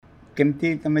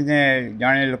केमती तुम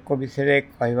जड़े लोक विषय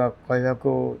कहवा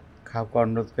को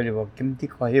अनुरोध कर केमती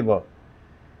कह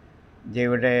जे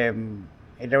गोटे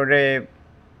ये गोटे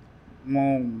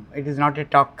it is not a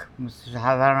talk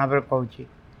साधारण भाव में कहूँ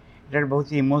ये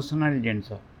बहुत इमोशनल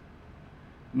जिनस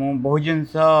मु बहुत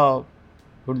जिनस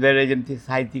हृदय जमी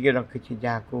साइतिक रखी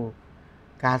जहाँ को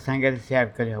क्या सागर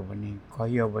सेयार करहबनी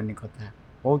कहीहबनी कथा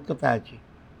बहुत कथा अच्छी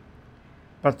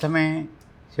प्रथम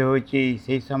से हूँ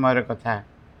से समय कथा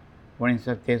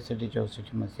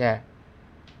 1963-64 मसीहा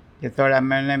जो आम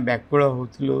मैंने व्याकुल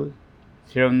होलु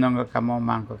श्रीअरविंद कम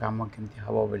माँ कम केमती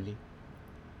हम बोली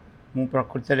मु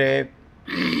प्रकृत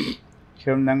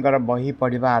श्रीअरविंदर बही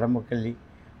पढ़ा आरंभ कली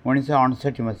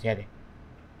 1959 मसीह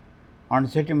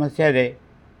 59 मसीह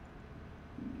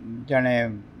जड़े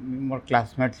मोर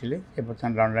क्लासमेट थे से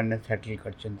बर्तमान लंडन में सेटल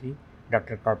कर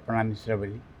डॉक्टर कल्पना मिश्र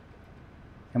बोली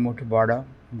से मोठू बड़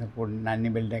नानी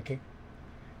बोली डाके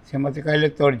से मत कहले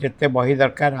तोर जिते बही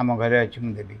दरकार आम घरे अच्छी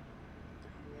मुझे देवी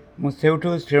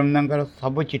मुझे श्रीअरविंदर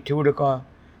सब चिठी गुड़िक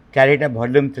 4टा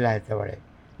वॉल्यूम था से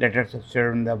लेटर्स ऑफ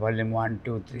श्रीअरविंद वॉल्यूम 1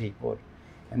 2 3 4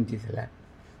 एमती था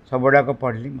सब गुड़ाक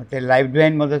पढ़ली मत लाइफ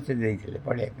डिवाइन से देते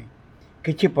पढ़ाई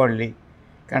किसी पढ़ली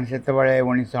कारण से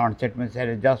 1968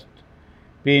 मसीह जस्ट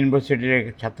प्री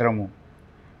यूनिवर्सिटी छात्र मु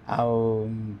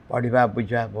पढ़ा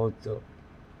बुझा बहुत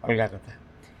अलग कथा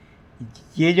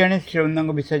जी जड़े श्रीअरविंद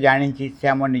विषय जानी से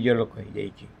आम निज लोक हो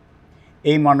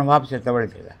यही मनोभाव से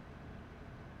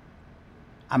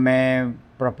आम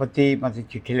प्रपति मत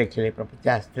चिठी लिखिले प्रपति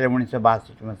आसते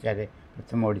 1962 मसीह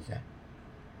प्रथम ओडिशा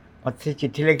मत से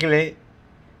चिठी लिखिले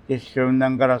जे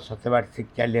श्रीअरविंदर शतवार्षिक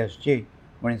चली आसुची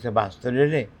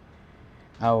 1972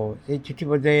 आउ से चिठी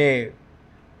बोधे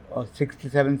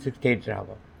 67-68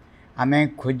 हम आम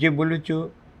खोजी बुलुचु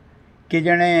कि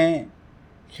जड़े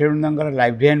श्रीअरविंदर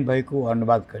लाइब्रेरियन बही को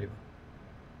अनुवाद कर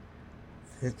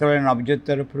नवज्योत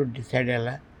तरफ डिसाइड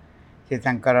है से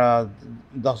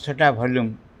 10टा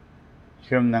वॉल्यूम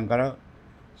श्रीअरविंदर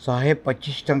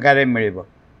 125 टंकार मिल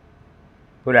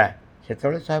पूरा से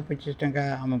 125 टंका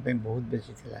आम बहुत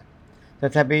बेसी था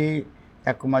तथापि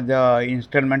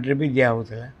इनस्टलमेंट भी दिया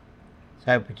होता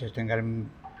 125 टंकार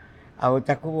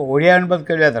ओडिया अनुवाद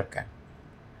करवा दरकार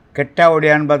केटा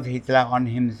ओडिया अनुवाद होता ऑन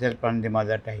हिमसेल्फ ऑन द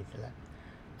मदरटा होता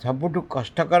सबुठ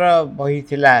कष्टकर बही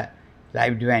थिला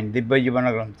लाइफ डिवाइन दिव्य जीवन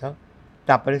ग्रंथ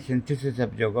तापर सिंथेसिस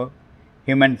ऑफ योग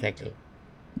ह्यूमन साइकिल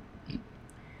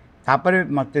तापर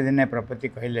मत दिने प्रपति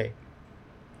कहले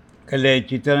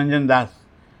चित्तरंजन दास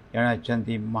जड़े अच्छा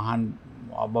महान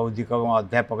बौद्धिक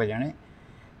अध्यापक जड़े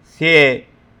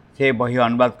से बही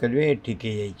अनुवाद करेंगे ठीक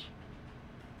है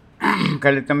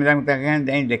कहले तुम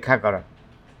देखा कर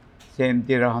से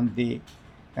एमती रहती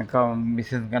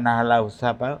मिसेस का ना है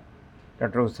उषा पाल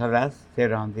डॉक्टर उषा दास से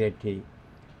रहती एटी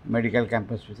मेडिकल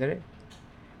कैंपस भितर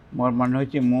मोर मन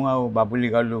हो बाबुली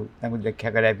गलु देखा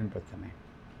करने प्रथम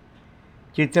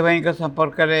चित्त भाई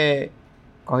संपर्क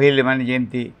कहले माने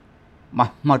जमती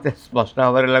मत स्पष्ट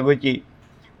भाव में लगुच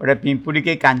गोटे पिंपुड़ी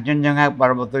के कांचनजंघा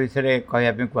पर्वत विषय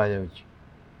कहवाई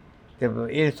कहुच्छे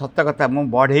ये सत कथा मु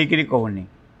बढ़े कहूनी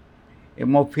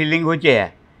मो फिलिंग हो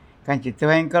कहीं चित्त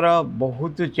भाई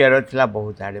बहुत चेर था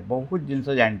बहुत आड़े बहुत जिनस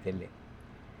जानी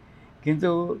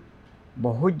किंतु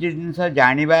बहुत जिनस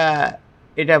जाना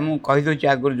यहाँ मुझे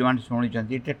आगुरी जो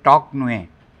शुणुंट ये टॉक नुहे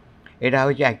यहाँ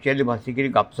हूँ एक्चुअली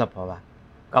बसिक गपसप हवा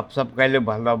गपसप कहले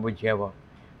भल बुझी हे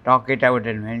टॉक यहाँ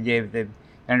गोटे नुहे जे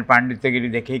पांडित्यगिरी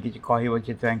देखे कि कह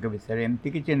चित्त भाई विषय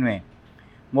एमती किसी नुहे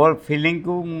मोर फिलिंग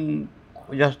को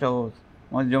जस्ट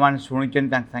जो मैंने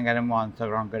शुणुंट सागर मुझे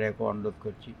अंशग्रहण करने को अनुरोध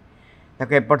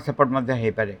करपट सेपट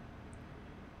हो पारे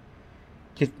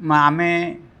आम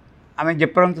आम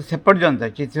जेपर्यंत से पर्यंत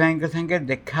चित्त भाई संगे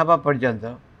देखा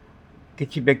पर्यंत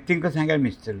किसी व्यक्ति संगे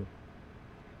मिसलु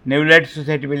न्यू लाइट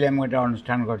सोसाइटी बोली आम गोटे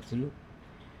अनुष्ठान करूँ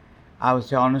आउ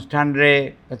से अनुष्ठान रे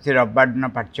प्रति रविवार दिन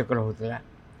पाठ्यक्रम होता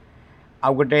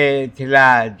आउ गोटे थिला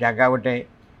जगह गोटे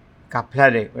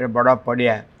काफलारे गोटे बड़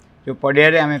पड़िया जो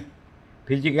पड़िया आम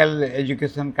फिजिकल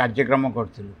एजुकेशन कार्यक्रम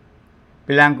करूँ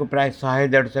पिला प्राय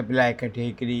 100-150 पिला एकाठी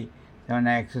होकर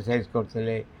एक्सरसाइज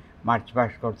करते मार्च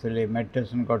पास्ट करते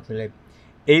मेडिटेशन करते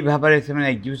यही भाव में से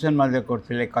एग्जिबिशन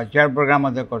करते कल्चरल प्रोग्राम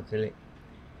करते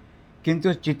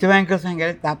किंतु चित्त भाई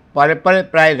संगे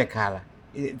प्राय देखाला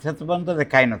से पर्यंत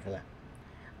देखा नाला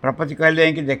प्रपति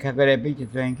कहले कि देखा करने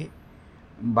चित्त भाई की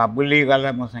बाबुली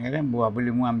गला मो सागर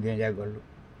बाबुली मुझे आम दिजा गलु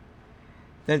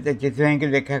तो चित्त भाई की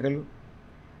देखा कलु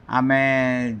आम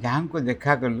जहाँ को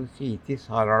देखा कलु सी इति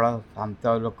सरल शांत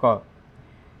लोक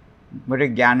गोटे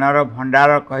ज्ञानर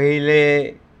भंडार कहले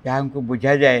जहाँ को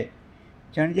बुझा जाए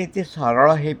जन ये सरल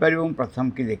हो पार प्रथम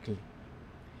की देखली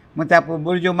मुझे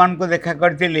पूर्व जो मान को देखा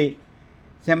करी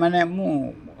से माने मु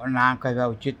ना कहवा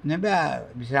उचित नहीं बा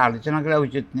विषय आलोचना करा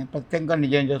उचित नहीं प्रत्येक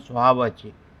निज निज स्वभाव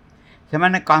अच्छी से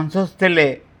माने कॉन्शियस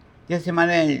थे जे से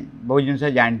माने बहुत जिन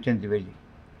जानते बोली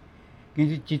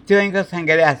कि चित्तभाई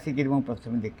सागर आसिक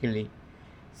प्रथम देखिली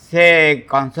से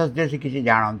कॉन्शियस जे से किसी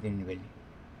जानती बोली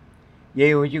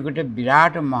ये हूँ गोटे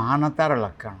विराट महानतार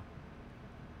लक्षण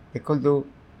देखु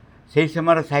से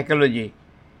समय साइकोलोजी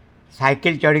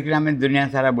साइकिल चढ़ी आम दुनिया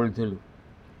सारा बुलूलु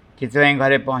चित्तभाई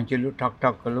घरे पहुँचलु ठक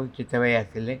ठक कलु चित्तभाई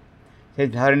आसिले से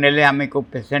धरी नेले आम को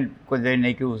पेसेंट को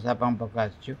नहीं कि उषा पाम पाक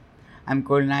आसचु आम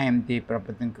कहलु ना एमती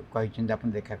प्रपति कहते आप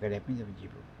देखा करने जब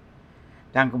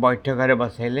जीव बैठक घरे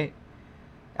बसैले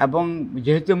एवं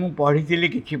जेहेतु मु पढ़ी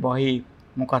कि बही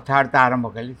मु कथबार्ता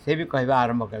आरंभ कली से भी कहवा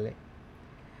आरंभ कले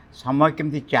समय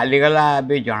केमती चलीगला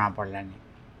भी जना पड़लानी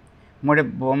मोटे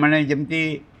माने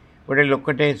जमती गोटे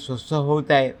लोकटे शोष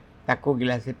होता है ताको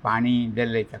गिलासे पानी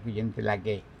देले ताको जमती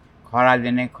लगे खरा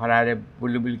दिने खरारे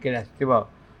बुल बुलिक आसव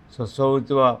शोष हो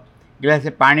गिलासे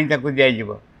पानी ताको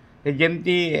दिज्व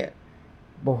जमती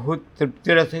बहुत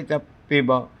तृप्तिर सहित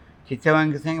पीब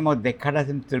चित्तभाई संगे मो देखाटा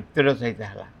से तृप्तिर सहित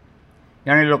है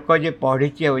जड़े लोक जे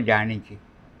पढ़ी जानी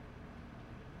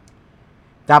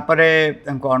तापरे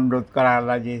अनुरोध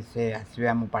कराला जे से आसवे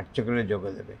आम पाठ्यक्रम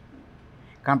जोगदेवे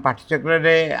कारण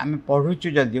पाठ्यचक्र आम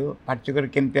पढ़ुचु जदिव पाठ्यचक्र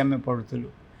केमती आम पढ़ुलु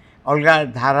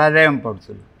अलग धारे आम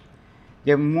पढ़ुलु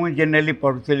जे मु जेनेली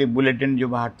पढ़ुली बुलेटिन जो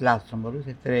बाहर आश्रम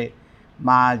से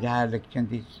माँ जहाँ लिखिं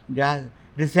जहाँ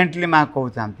रिसेंटली माँ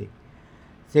कहते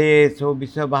से सब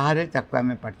विषय बाहर ताको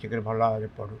आम पाठ्यचक्र भल भाव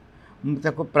पढ़ू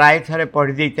मुझे प्राय थे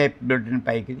पढ़ी दे था बुलेटिन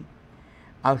पाइक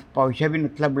आ पैसा भी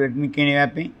नाला बुलेटिन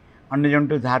किणापी अन्य जन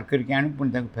टू धार करके आनु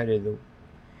पुणी फेरे दो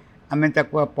आम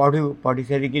पढ़ू पढ़ी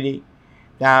सारिकी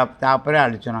तापर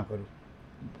आलोचना करूँ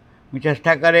मु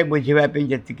चेष्टा करे बुझापी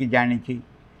जी जानी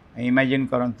इमेजिन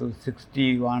करूँ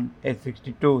 61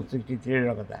 62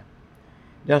 63 कथा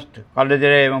जस्ट कॉलेज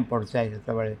रे पढ़ुए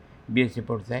से बीएससी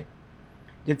पढ़ुए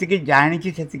जी जानी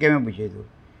से बुझे दो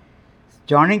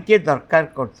जड़े किए दरकार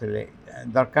करते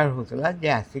दरकार होता जे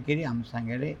आसिक आम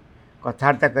सागे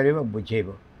कथबार्ता कर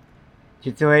बुझेब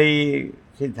चित्तभाई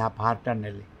से बाहरटा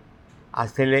नेले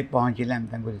आसले पहुँचले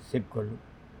आम रिसीव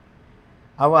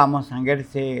कलु आम सागर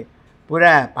से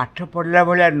पूरा पाठ पढ़ला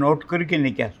भाया नोट करके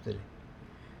नहीं आसुले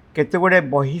केते गुड़े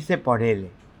बही से पढ़ेले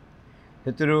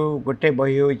से गोटे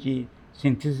बही हूँ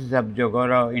सिंथेसिस ऑफ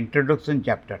योगर इंट्रोडक्शन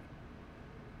चैप्टर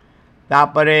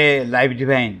तापरे लाइफ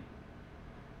डिवाइन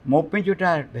मोपी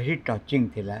जोटा भेरी टचिंग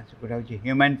थिला गोटा हूँ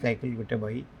ह्यूमन साइकिल गोटे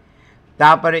बही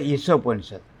तापर ईश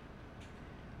उपनिषद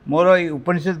मोर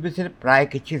उपनिषद विषय प्राय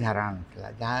किसी धारणा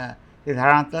नाला जहाँ से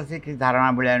धारणा था से किसी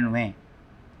धारणा भाया नुहे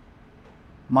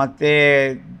मत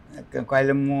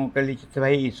कहले मुझे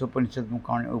चित्तभाई ईश उपनिषद मु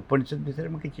कौन उपनिषद विषय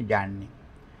में किसी जाननी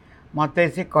मत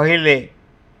से कहले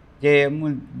जे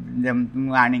मुझे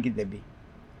आणिकी देवी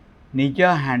निज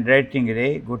हैंड रईटिंग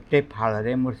रे गोटे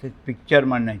फाड़ मोर से पिक्चर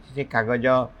मन अच्छे से कागज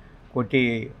कोटी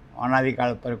अनादि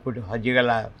काल पर कोटी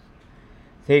हजिगला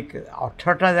से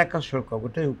 18टा जाक श्लोक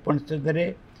गोटे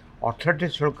उपनिषद 18टी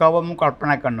श्लोक हम मुझे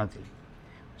कल्पना कर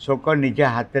श्लोक निज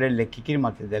हाथ में लेखिकी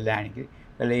मत देले आणिकी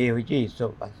कहले ये हूँ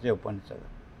ईश्वरवास्य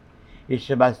उपनिषद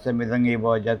ईश्वरवास्य मृदंगी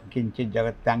जत किंचित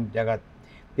जगत्यांग जगत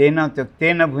तेन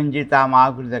तेन भुंजिता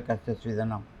महाकृत कस्य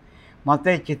स्विधनम मत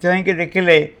चित्तभाई के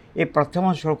देखिले ये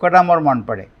प्रथम श्लोकटा मोर मन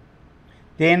पड़े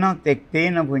तेन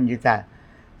तेन भुंजिता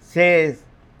से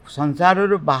संसार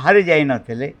बाहर जाई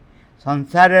नथिले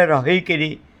संसार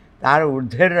रहीकि तार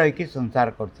ऊर्ध्वे रहीकि संसार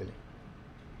करते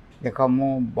देख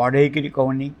मु बढ़ेकि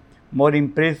कहूनी मोर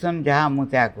इम्प्रेशन जहाँ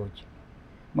मुझे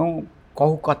कहूँ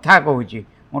कहू कथा कहूँ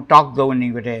मु टॉक दौनी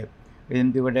गोटे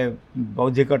जमी गोटे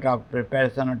बौद्धिक टॉक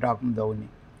प्रिपेरेसन टॉक दौनी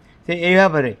से यही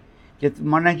भाव में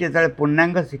मन जो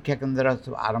पूर्णांग शिक्षा केन्द्र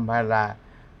आरंभ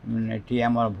है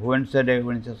आम भुवनेश्वर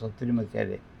 1970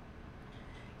 मसीह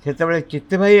से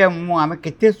चित्तभाई आम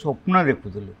के स्वप्न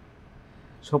देखुलु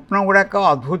स्वप्न गुड़ाक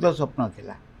अद्भुत स्वप्न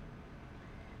थिला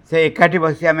से एकाठी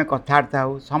बसी आम कथबार्ता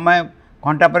हो समय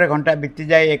घंटा पर घंटा बीती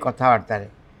जाए ये कथबार्तार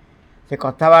से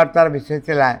कथबार्तार विषय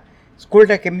थिला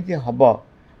स्कूलटा केमिति हब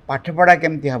पाठपढ़ा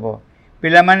केमिति हब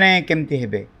पिला माने केमिति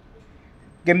हेबे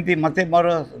केमिति मते मोर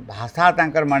भाषा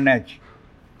तांकर माने अछि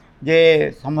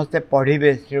जे समस्ते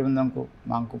पढ़िबे श्रीबंधन को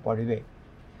माँ को पढ़िबे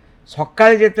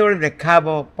सकाल जेतेबेले देखा हब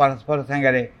परस्पर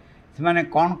सांगरे से माने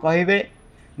कौन कहिबे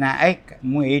ना एक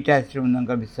मु एटा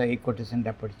श्रीबंधन विषय ये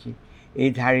कोटेशनटा पढ़ी ये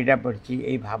धाड़ीटा पढ़ी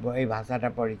ये भाव ये भाषाटा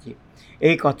पढ़ी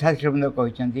ये कथा श्रीबंध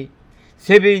कहते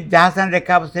से भी जहाँ साथ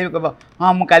देखा से भी कह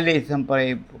हाँ मुझे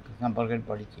संपर्क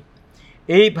पढ़ी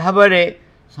यही भाव में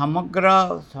समग्र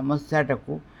समस्याटा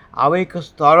को आउ एक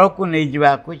स्तर को नहीं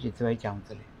जावाक चित्तभाई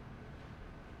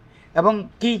चाहूले ଏବଂ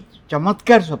କି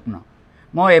ଚମତ୍କାର ସ୍ୱପ୍ନ।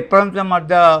 ମୁଁ ଏପର୍ଯ୍ୟନ୍ତ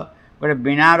ମଧ୍ୟ ଗୋଟେ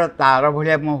ବୀଣାର ତାର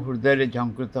ଭଳିଆ ମୋ ହୃଦୟରେ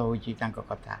ଝଙ୍କୃତ ହେଉଛି ତାଙ୍କ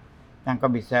କଥା, ତାଙ୍କ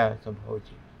ବିଷୟ ସବୁ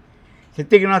ହେଉଛି।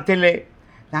 ସେତିକି ନଥିଲେ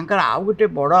ତାଙ୍କର ଆଉ ଗୋଟେ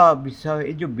ବଡ଼ ବିଷୟ,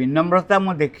 ଏଇ ଯେଉଁ ବିନମ୍ରତା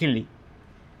ମୁଁ ଦେଖିଲି।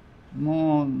 ମୁଁ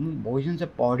ବହୁତ ଜିନିଷ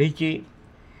ପଢ଼ିଛି,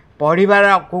 ପଢ଼ିବାର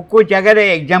କେଉଁ ଜାଗାରେ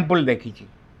ଏକ୍ଜାମ୍ପଲ୍ ଦେଖିଛି।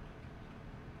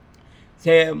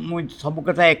 ସେ ମୁଁ ସବୁ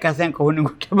କଥା ଏକା ସାଙ୍ଗେ କହୁନି,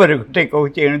 ଗୋଟେ ପରେ ଗୋଟେ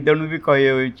କହୁଛି, ଏଣୁ ତେଣୁ ବି କହି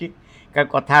ହେଉଛି,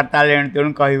 କଥାବାର୍ତ୍ତା ହେଲେ ଏଣୁ ତେଣୁ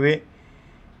କହିହୁଏ।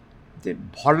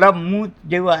 ଭଲ ମୁଁ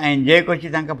ଯେଉଁ ଏନ୍ଜୟ କରିଛି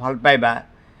ତାଙ୍କ ଭଲ ପାଇବା,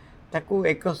 ତାକୁ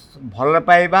ଏକ ଭଲ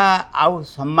ପାଇବା ଆଉ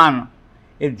ସମ୍ମାନ,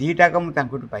 ଏ ଦୁଇଟାକ ମୁଁ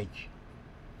ତାଙ୍କଠୁ ପାଇଛି।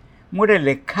 ମୁଁ ଗୋଟେ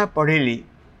ଲେଖା ପଢ଼ିଲି,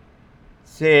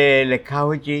 ସେ ଲେଖା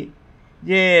ହେଉଛି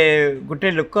ଯେ ଗୋଟେ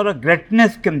ଲୋକର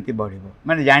ଗ୍ରେଟନେସ୍ କେମିତି ବଢ଼ିବ,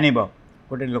 ମାନେ ଜାଣିବ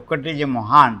ଗୋଟେ ଲୋକଟି ଯେ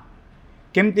ମହାନ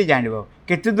କେମିତି ଜାଣିବ,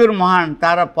 କେତେ ଦୂର ମହାନ,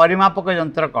 ତା'ର ପରିମାପକ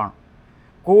ଯନ୍ତ୍ର କ'ଣ,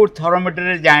 କେଉଁ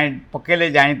ଥର୍ମୋମିଟରରେ ପକାଇଲେ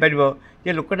ଜାଣିପାରିବ ଯେ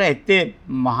ଲୋକଟା ଏତେ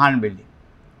ମହାନ ବୋଲି।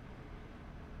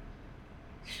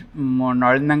 ମୁଁ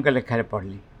ନଳିନ୍ଦାଙ୍କ ଲେଖାରେ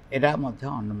ପଢ଼ିଲି, ଏଇଟା ମଧ୍ୟ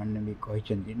ଅନ୍ୟମାନେ ବି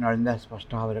କହିଛନ୍ତି, ନଳିନ୍ଦା ସ୍ପଷ୍ଟ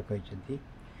ଭାବରେ କହିଛନ୍ତି,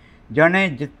 ଜଣେ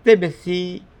ଯେତେ ବେଶୀ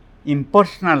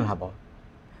ଇମ୍ପର୍ସନାଲ୍ ହେବ,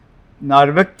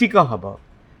 ନୈର୍ବ୍ୟକ୍ତିକ ହେବ,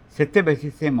 ସେତେ ବେଶୀ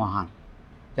ସେ ମହାନ।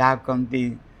 ଯାହା କହନ୍ତି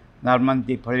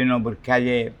ନର୍ମନ୍ତି ଫଳିନୋ ବୃକ୍ଷା,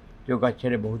 ଯେ ଯେଉଁ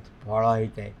ଗଛରେ ବହୁତ ଫଳ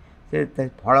ହୋଇଥାଏ ସେ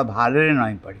ଫଳ ଭାରରେ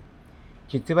ନଇଁ ପଡ଼େ।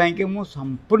 ସେଥିପାଇଁକି ମୁଁ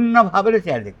ସମ୍ପୂର୍ଣ୍ଣ ଭାବରେ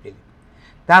ସେୟା ଦେଖିଥିଲି।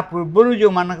 ତା ପୂର୍ବରୁ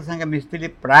ଯେଉଁମାନଙ୍କ ସାଙ୍ଗେ ମିଶିଥିଲି,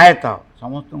 ପ୍ରାୟତଃ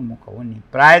ସମସ୍ତଙ୍କୁ ମୁଁ କହୁନି,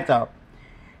 ପ୍ରାୟତଃ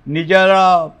ନିଜର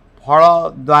ଫଳ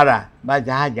ଦ୍ୱାରା ବା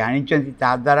ଯାହା ଜାଣିଛନ୍ତି ତା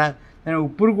ଦ୍ୱାରା ସେମାନେ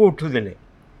ଉପରକୁ ଉଠୁଦେଲେ।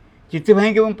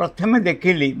 ସେଥିପାଇଁକି ମୁଁ ପ୍ରଥମେ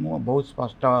ଦେଖିଲି, ମୁଁ ବହୁତ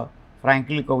ସ୍ପଷ୍ଟ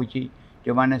ଫ୍ରାଙ୍କଲି କହୁଛି,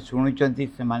 ଯେଉଁମାନେ ଶୁଣୁଛନ୍ତି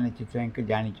ସେମାନେ ସେଥିପାଇଁକି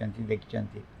ଜାଣିଛନ୍ତି,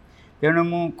 ଦେଖିଛନ୍ତି। ତେଣୁ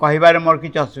ମୁଁ କହିବାରେ ମୋର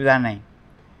କିଛି ଅସୁବିଧା ନାହିଁ।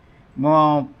 ମୁଁ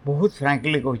ବହୁତ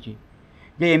ଫ୍ରାଙ୍କଲି କହୁଛି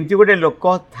ଯେ ଏମିତି ଗୋଟେ ଲୋକ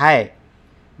ଥାଏ,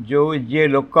 ଯିଏ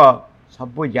ଲୋକ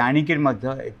ସବୁ ଜାଣିକିରି ମଧ୍ୟ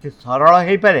ଏତେ ସରଳ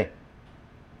ହେଇପାରେ।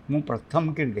 ମୁଁ ପ୍ରଥମ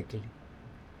କରି ଦେଖିଲି।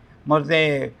 ମୋତେ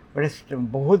ଗୋଟେ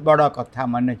ବହୁତ ବଡ଼ କଥା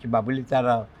ମନେ ଅଛି, ବାବୁଲି ତା'ର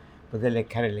ବୋଧେ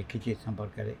ଲେଖାରେ ଲେଖିଛି ଏ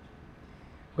ସମ୍ପର୍କରେ।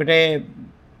 ଗୋଟେ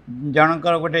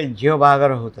ଜଣଙ୍କର ଗୋଟେ ଝିଅ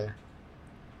ବାହାଘର ହେଉଥିଲା।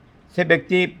 ସେ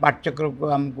ବ୍ୟକ୍ତି ପାଠଚକ୍ରକୁ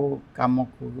ଆମକୁ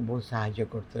କାମକୁ ବହୁତ ସାହାଯ୍ୟ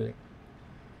କରୁଥିଲେ।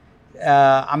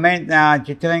 ଆମେ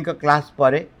ଚିତ୍ତ ଭାଇଙ୍କ କ୍ଲାସ୍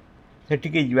ପରେ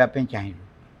ସେଠିକି ଯିବା ପାଇଁ ଚାହିଁଲୁ।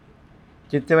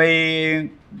 ଚିତ୍ତ ଭାଇ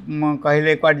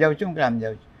କହିଲେ କୁଆଡ଼େ ଯାଉଛୁ? ମୁଁ ଆମେ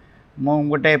ଯାଉଛି। ମୁଁ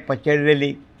ଗୋଟେ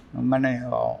ପଚାରିଦେଲି, ମାନେ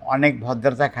ଅନେକ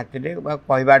ଭଦ୍ରତା ଖାତିରେ ବା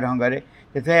କହିବା ଢଙ୍ଗରେ,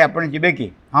 ସେଥିପାଇଁ ଆପଣ ଯିବେ କି?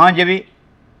 ହଁ ଯିବି।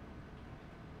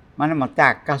 ମାନେ ମୋତେ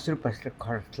ଆକାଶରୁ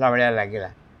ଖସିଲା ଭଳିଆ ଲାଗିଲା।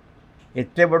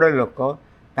 ଏତେ ବଡ଼ ଲୋକ,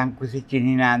 ତାଙ୍କୁ ସେ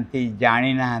ଚିହ୍ନି ନାହାନ୍ତି,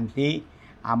 ଜାଣିନାହାନ୍ତି,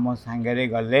 ଆମ ସାଙ୍ଗରେ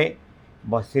ଗଲେ,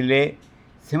 ବସିଲେ।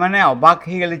 ସେମାନେ ଅବାକ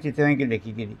ହେଇଗଲେ ଚିତ୍ତ ଭାଇକି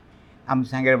ଦେଖିକିରି। ଆମ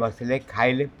ସାଙ୍ଗରେ ବସିଲେ,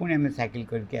 ଖାଇଲେ, ପୁଣି ଆମେ ସାଇକେଲ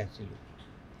କରିକି ଆସିଲୁ।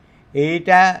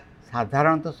 ଏଇଟା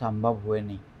ସାଧାରଣତଃ ସମ୍ଭବ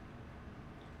ହୁଏନି,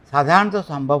 ସାଧାରଣତଃ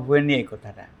ସମ୍ଭବ ହୁଏନି ଏ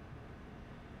କଥାଟା।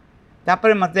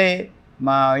 ତାପରେ ମୋତେ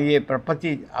ଇଏ ପ୍ରପତି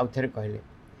ଆଉ ଥରେ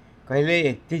କହିଲେ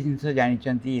ଏତେ ଜିନିଷ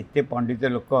ଜାଣିଛନ୍ତି, ଏତେ ପଣ୍ଡିତ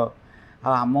ଲୋକ,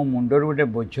 ଆଉ ଆମ ମୁଣ୍ଡରୁ ଗୋଟେ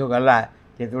ବୋଝ ଗଲା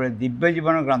ଯେତେବେଳେ ଦିବ୍ୟ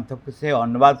ଜୀବନ ଗ୍ରନ୍ଥକୁ ସେ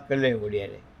ଅନୁବାଦ କଲେ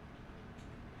ଓଡ଼ିଆରେ।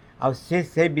 ଆଉ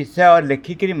ସେ ବିଷୟ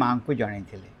ଲେଖିକିରି ମାଆଙ୍କୁ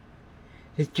ଜଣାଇଥିଲେ।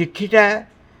 ସେ ଚିଠିଟା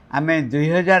ଆମେ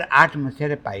 2008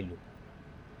 ମସିହାରେ ପାଇଲୁ।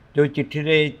 ଯେଉଁ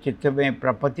ଚିଠିରେ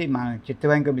ପ୍ରପତି ଚିତ୍ତ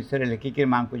ଭାଇଙ୍କ ବିଷୟରେ ଲେଖିକିରି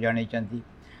ମାଆଙ୍କୁ ଜଣାଇଛନ୍ତି।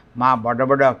 ମାଆ ବଡ଼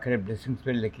ବଡ଼ ଅକ୍ଷରେ ବ୍ଲେସିଂସ୍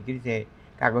ବୋଲି ଲେଖିକିରି ସେ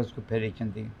କାଗଜକୁ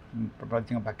ଫେରାଇଛନ୍ତି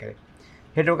ପ୍ରପତିଙ୍କ ପାଖରେ।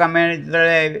 ସେଟାକୁ ଆମେ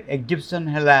ଯେତେବେଳେ ଏକ୍ଜିବିସନ୍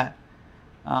ହେଲା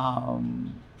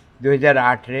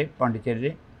 2008ରେ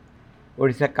ପଣ୍ଡିଚେରୀରେ,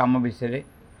 ଓଡ଼ିଶା କାମ ବିଷୟରେ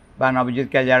ବା ନବଜ୍ୟୋତି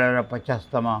କାର୍ଯ୍ୟାଳୟର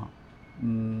 50ତମ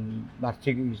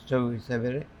ବାର୍ଷିକ ଉତ୍ସବ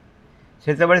ହିସାବରେ,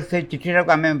 ସେତେବେଳେ ସେ ଚିଠିଟାକୁ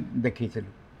ଆମେ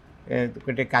ଦେଖେଇଥିଲୁ।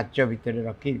 ଗୋଟେ କାଚ ଭିତରେ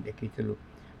ରଖି ଦେଖେଇଥିଲୁ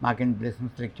ମାଆ କେମିତି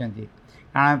ବ୍ଲେସିଂସ୍ ଲେଖିଛନ୍ତି।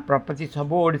 କାରଣ ପ୍ରପତି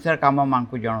ସବୁ ଓଡ଼ିଶାର କାମ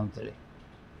ମାଆଙ୍କୁ ଜଣାଉଥିଲେ।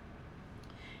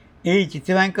 ଏଇ ଚିତ୍ତ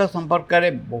ଭାଇଙ୍କ ସମ୍ପର୍କରେ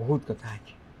ବହୁତ କଥା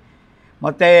ଅଛି।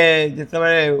 ମୋତେ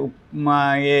ଯେତେବେଳେ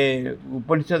ଇଏ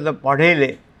ଉପନିଷଦ ପଢ଼େଇଲେ,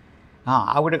 ହଁ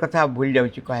ଆଉ ଗୋଟେ କଥା ଭୁଲି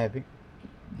ଯାଉଛି କହିବା ପାଇଁ,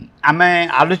 ଆମେ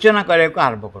ଆଲୋଚନା କରିବାକୁ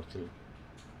ଆରମ୍ଭ କରୁଥିଲୁ।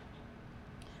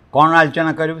 କ'ଣ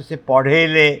ଆଲୋଚନା କରିବୁ? ସେ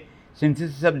ପଢ଼େଇଲେ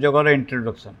ସିନ୍ଥେସିସ୍ ଅଫ୍ ଯୋଗର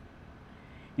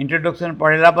ଇଣ୍ଟ୍ରୋଡକ୍ସନ୍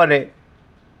ପଢ଼େଇଲା ପରେ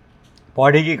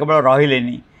ପଢ଼ିକି କେବଳ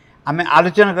ରହିଲେନି, ଆମେ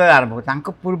ଆଲୋଚନା କରିବା ଆରମ୍ଭ କରୁ। ତାଙ୍କ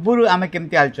ପୂର୍ବରୁ ଆମେ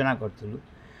କେମିତି ଆଲୋଚନା କରୁଥିଲୁ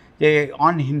ଯେ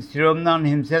Sri Aurobindo on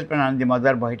himself and the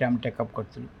Mother ବହିଟା ଆମେ ଟେକଅପ୍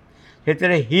କରିଥିଲୁ।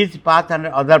 ସେଥିରେ his path and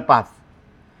other path,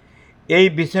 ଏଇ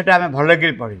ବିଷୟଟା ଆମେ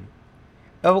ଭଲକରି ପଢ଼ିଲୁ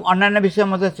ଏବଂ ଅନ୍ୟାନ୍ୟ ବିଷୟ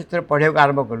ମଧ୍ୟ ସେଥିରେ ପଢ଼ିବାକୁ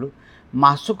ଆରମ୍ଭ କଲୁ।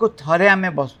 ମାସକୁ ଥରେ ଆମେ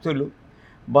ବସୁଥିଲୁ,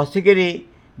 ବସିକିରି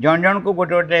ଜଣ ଜଣକୁ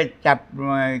ଗୋଟେ ଗୋଟେ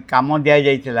କାମ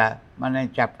ଦିଆଯାଇଥିଲା, ମାନେ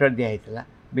ଚାପ୍ଟର ଦିଆଯାଇଥିଲା,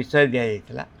 ବିଷୟ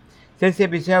ଦିଆଯାଇଥିଲା। ସେ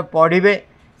ବିଷୟ ପଢ଼ିବେ,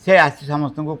 ସେ ଆସି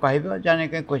ସମସ୍ତଙ୍କୁ କହିବେ, ଜଣେ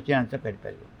କ୍ୱେଶ୍ଚିନ୍ ଆନ୍ସର୍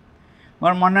କରିପାରିବ।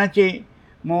 ମୋର ମନେ ଅଛି,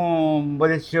 ମୁଁ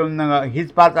ବୋଧେ ଶ୍ରୀଅରବିନ୍ଦଙ୍କ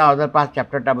ହିଜ୍ ପାଥ୍ ଆଉ ଅଦର ପାଥ୍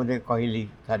ଚାପ୍ଟରଟା ବୋଧେ କହିଲି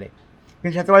ଥରେ।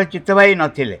 କିନ୍ତୁ ସେତେବେଳେ ଚିତ୍ତଭାଇ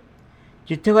ନଥିଲେ।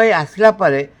 ଚିତ୍ତଭାଇ ଆସିଲା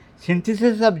ପରେ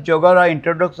ସିନ୍ଥେସିସ୍ ଅଫ୍ ଯୋଗର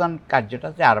ଇଣ୍ଟ୍ରୋଡକ୍ସନ୍ କାର୍ଯ୍ୟଟା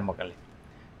ସେ ଆରମ୍ଭ କଲେ।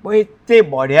 ଏତେ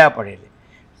ବଢ଼ିଆ ପଢ଼େଇଲେ।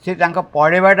 ସେ ତାଙ୍କ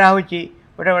ପଢ଼େଇବାଟା ହେଉଛି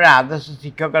ଗୋଟେ ଗୋଟେ ଆଦର୍ଶ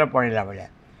ଶିକ୍ଷକର ପଢ଼େଇଲା ଭଳିଆ,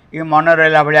 ଇଏ ମନେ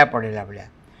ରହିଲା ଭଳିଆ ପଢ଼େଇଲା ଭଳିଆ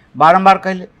ବାରମ୍ବାର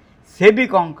କହିଲେ। ସେ ବି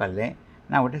କ'ଣ କଲେ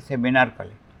ନା ଗୋଟେ ସେମିନାର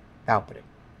କଲେ ତା ଉପରେ।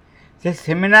 ସେ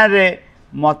ସେମିନାରରେ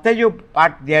ମୋତେ ଯେଉଁ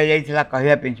ପାର୍ଟ ଦିଆଯାଇଥିଲା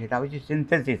କହିବା ପାଇଁ ସେଇଟା ହେଉଛି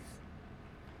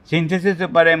ସିନ୍ଥେସିସ୍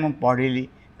ଉପରେ ମୁଁ ପଢ଼ିଲି,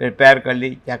 ପ୍ରିପେୟାର କଲି,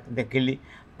 ଦେଖିଲି।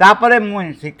 ତାପରେ ମୁଁ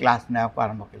ସେ କ୍ଲାସ୍ ନେବାକୁ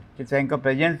ଆରମ୍ଭ କଲି। ଚିତ୍ତଭାଇଙ୍କ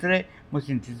ପ୍ରେଜେନ୍ସରେ ମୁଁ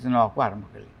ସିନ୍ଥେସିସ୍ ନେବାକୁ ଆରମ୍ଭ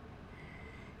କଲି।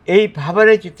 ଏଇ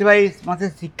ଭାବରେ ଚିତ୍ତଭାଇ ମୋତେ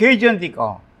ଶିଖେଇଛନ୍ତି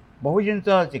କ'ଣ, ବହୁ ଜିନିଷ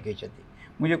ଶିଖେଇଛନ୍ତି।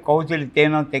 ମୁଁ ଯେଉଁ କହୁଥିଲି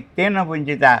ତେନ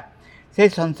ପୁଞ୍ଜିତା, ସେ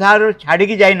ସଂସାରରୁ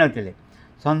ଛାଡ଼ିକି ଯାଇନଥିଲେ,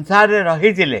 ସଂସାରରେ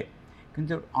ରହିଥିଲେ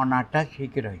କିନ୍ତୁ ଅନଆଟାଚ୍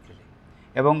ହେଇକି ରହିଥିଲେ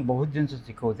ଏବଂ ବହୁତ ଜିନିଷ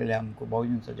ଶିଖାଉଥିଲେ ଆମକୁ, ବହୁତ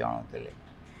ଜିନିଷ ଜଣାଉଥିଲେ।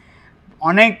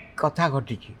 ଅନେକ କଥା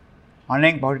ଘଟିଛି,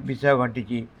 ଅନେକ ବିଷୟ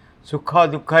ଘଟିଛି। ସୁଖ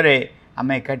ଦୁଃଖରେ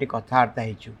ଆମେ ଏକାଠି କଥାବାର୍ତ୍ତା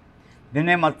ହେଇଛୁ।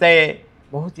 ଦିନେ ମୋତେ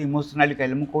ବହୁତ ଇମୋସନାଲି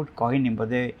କହିଲେ, ମୁଁ କେଉଁଠି କହିନି,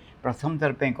 ବୋଧେ ପ୍ରଥମ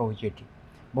ଥର ପାଇଁ କହୁଛି ଏଠି।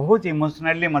 ବହୁତ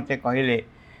ଇମୋସନାଲି ମୋତେ କହିଲେ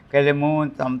ମୁଁ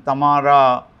ତମର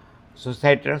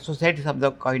ସୋସାଇଟି ଶବ୍ଦ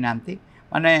କହିନାହାନ୍ତି,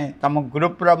 ମାନେ ତମ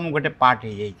ଗ୍ରୁପ୍ର ମୁଁ ଗୋଟେ ପାର୍ଟ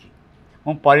ହେଇଯାଇଛି,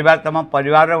 ମୁଁ ତମ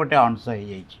ପରିବାରର ଗୋଟେ ଅଂଶ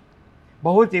ହେଇଯାଇଛି।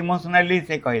 ବହୁତ ଇମୋସନାଲି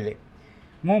ସେ କହିଲେ।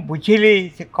 ମୁଁ ବୁଝିଲି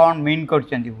ସେ କ'ଣ ମିନ୍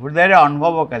କରୁଛନ୍ତି, ହୃଦୟରେ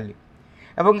ଅନୁଭବ କଲି।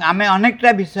 ଏବଂ ଆମେ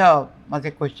ଅନେକଟା ବିଷୟ ମୋତେ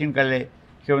କ୍ୱେଶ୍ଚିନ୍ କଲେ,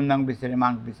 ଶିବନନ୍ଦଙ୍କ ବିଷୟରେ,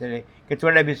 ମାଙ୍କ ବିଷୟରେ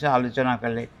କେତେଗୁଡ଼ା ବିଷୟ ଆଲୋଚନା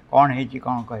କଲେ, କ'ଣ ହେଇଛି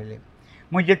କ'ଣ କହିଲେ।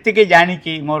 ମୁଁ ଯେତିକି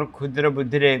ଜାଣିଛି ମୋର କ୍ଷୁଦ୍ର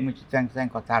ବୁଦ୍ଧିରେ ମୁଁ ତାଙ୍କ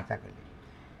ସାଙ୍ଗେ କଥାବାର୍ତ୍ତା କଲି।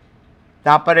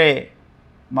 ତାପରେ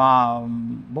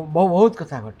ବହୁତ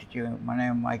କଥା ଘଟିଛି, ମାନେ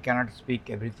ଆଇ କ୍ୟାନଟ୍ ସ୍ପିକ୍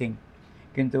ଏଭ୍ରିଥିଙ୍ଗ,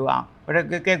 କିନ୍ତୁ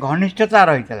ଗୋଟେ ଘନିଷ୍ଠତା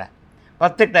ରହିଥିଲା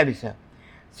ପ୍ରତ୍ୟେକଟା ବିଷୟ।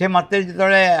 ସେ ମୋତେ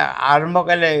ଯେତେବେଳେ ଆରମ୍ଭ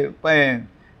କଲେ,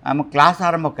 ଆମ କ୍ଲାସ୍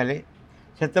ଆରମ୍ଭ କଲେ,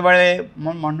 ସେତେବେଳେ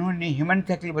ମୋ ମନେ ହ୍ୟୁମାନ୍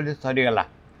ସାଇକେଲ୍ ବୋଧେ ସରିଗଲା।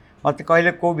 ମୋତେ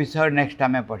କହିଲେ କେଉଁ ବିଷୟ ନେକ୍ସଟ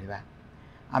ଆମେ ପଢ଼ିବା।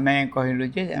 ଆମେ କହିଲୁ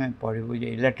ଯେ ଆମେ ପଢ଼ିବୁ ଯେ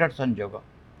ଲେଟର୍ସନ୍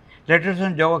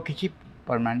ଯୋଗ କିଛି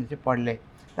ପରିମାଣ ସେ ପଢ଼ିଲେ।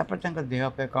 ତାପରେ ତାଙ୍କ ଦେହ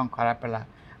ପାଇଁ କ'ଣ ଖରାପ ହେଲା,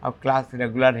 ଆଉ କ୍ଲାସ୍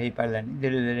ରେଗୁଲାର ହେଇପାରିଲାନି।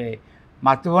 ଧୀରେ ଧୀରେ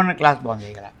ମାତୃଭବନରେ କ୍ଲାସ୍ ବନ୍ଦ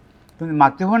ହେଇଗଲା। କିନ୍ତୁ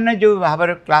ମାତୃଭବନରେ ଯେଉଁ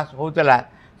ଭାବରେ କ୍ଲାସ୍ ହେଉଥିଲା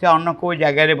ସେ ଅନ୍ୟ କେଉଁ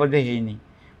ଜାଗାରେ ବୋଧେ ହେଇନି।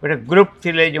 ଗୋଟେ ଗ୍ରୁପ୍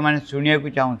ଥିଲେ ଯେଉଁମାନେ ଶୁଣିବାକୁ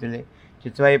ଚାହୁଁଥିଲେ,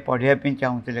 ଚିତ୍ତଭାଇ ପଢ଼ିବା ପାଇଁ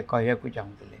ଚାହୁଁଥିଲେ, କହିବାକୁ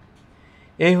ଚାହୁଁଥିଲେ।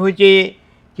 ଏଇ ହେଉଛି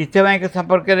ଚିତ୍ତଭାଇଙ୍କ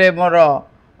ସମ୍ପର୍କରେ ମୋର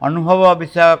ଅନୁଭବ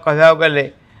ବିଷୟ କହିବାକୁ ଗଲେ।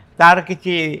 ତା'ର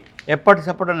କିଛି ଏପଟ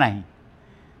ସେପଟ ନାହିଁ।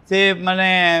 ସେ ମାନେ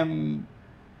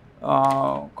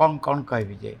କ'ଣ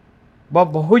କହିବି ଯେ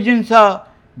ବହୁ ଜିନିଷ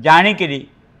ଜାଣିକିରି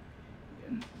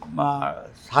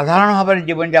ସାଧାରଣ ଭାବରେ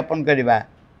ଜୀବନଯାପନ କରିବା,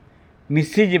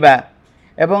 ମିଶିଯିବା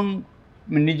ଏବଂ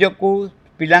ନିଜକୁ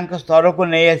ପିଲାଙ୍କ ସ୍ତରକୁ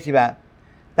ନେଇ ଆସିବା,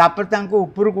 ତାପରେ ତାଙ୍କୁ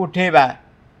ଉପରକୁ ଉଠେଇବା,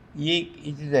 it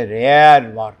is a rare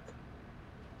work.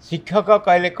 ଶିକ୍ଷକ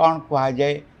କହିଲେ କ'ଣ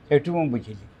କୁହାଯାଏ ସେଠୁ ମୁଁ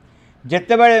ବୁଝିଲି।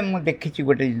 ଯେତେବେଳେ ମୁଁ ଦେଖିଛି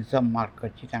ଗୋଟେ ଜିନିଷ ମାର୍କ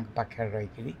କରିଛି ତାଙ୍କ ପାଖରେ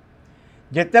ରହିକରି,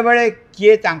 ଯେତେବେଳେ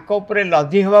କିଏ ତାଙ୍କ ଉପରେ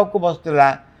ଲଦି ହେବାକୁ ବସୁଥିଲା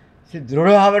ସେ ଦୃଢ଼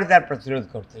ଭାବରେ ତା'ର ପ୍ରତିରୋଧ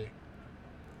କରୁଥିଲେ।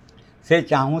 ସେ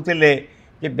ଚାହୁଁଥିଲେ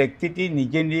ଯେ ବ୍ୟକ୍ତିଟି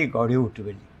ନିଜେ ନିଜେ ଗଢ଼ି ଉଠୁ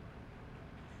ବୋଲି।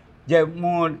 ଯେ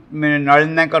ମୁଁ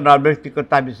ନଳିନାଙ୍କ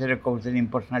ନୈର୍ବ୍ୟକ୍ତିକତା ବିଷୟରେ କହୁଥିଲି,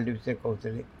 ଇମ୍ପର୍ସନାଲିଟି ବିଷୟରେ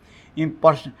କହୁଥିଲି।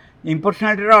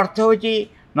 ଇମ୍ପର୍ସନାଲିଟିର ଅର୍ଥ ହେଉଛି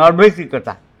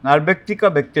ନୈର୍ବ୍ୟକ୍ତିକ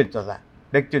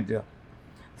ବ୍ୟକ୍ତିତ୍ୱ।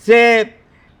 ସେ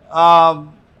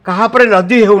କାହା ଉପରେ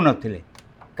ଲଦି ହେଉନଥିଲେ,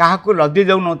 କାହାକୁ ଲଦି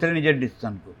ଦେଉନଥିଲେ ନିଜ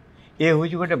ଡିସିସନ୍କୁ। ଏ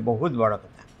ହେଉଛି ଗୋଟେ ବହୁତ ବଡ଼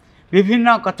କଥା। ବିଭିନ୍ନ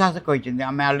କଥା ସେ କହିଛନ୍ତି,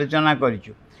 ଆମେ ଆଲୋଚନା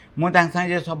କରିଛୁ। ମୁଁ ତାଙ୍କ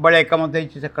ସାଙ୍ଗେ ସବୁବେଳେ ଏକମତ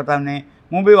ହେଇଛି ସେ କଥା ନୁହେଁ।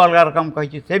 ମୁଁ ବି ଅଲଗା ରକମ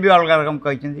କହିଛି, ସେ ବି ଅଲଗା ରକମ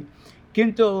କହିଛନ୍ତି।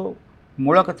 କିନ୍ତୁ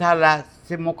ମୂଳ କଥା ହେଲା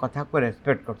ସେ ମୋ କଥାକୁ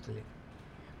ରେସପେକ୍ଟ କରୁଥିଲେ।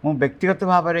 ମୁଁ ବ୍ୟକ୍ତିଗତ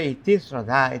ଭାବରେ ଏତେ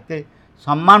ଶ୍ରଦ୍ଧା, ଏତେ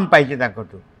ସମ୍ମାନ ପାଇଛି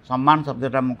ତାଙ୍କଠୁ। ସମ୍ମାନ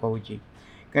ଶବ୍ଦଟା ମୁଁ କହୁଛି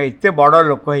କାରଣ ଏତେ ବଡ଼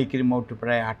ଲୋକ ହେଇକରି, ମୋଠୁ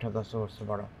ପ୍ରାୟ 8-10 ବର୍ଷ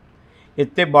ବଡ଼,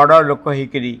 ଏତେ ବଡ଼ ଲୋକ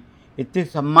ହେଇକରି ଏତେ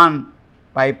ସମ୍ମାନ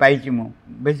ପାଇଛି ମୁଁ।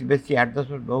 ବେଶୀ 8-10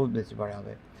 ବର୍ଷ ବହୁତ ବେଶୀ ବଡ଼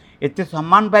হবে। ଏତେ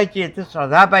ସମ୍ମାନ ପାଇଛି, ଏତେ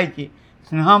ଶ୍ରଦ୍ଧା ପାଇଛି,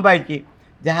 ସ୍ନେହ ପାଇଛି,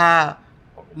 ଯାହା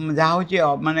ହେଉଛି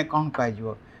ମାନେ କ'ଣ କୁହାଯିବ,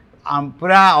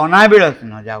 ପୁରା ଅନାବିଳ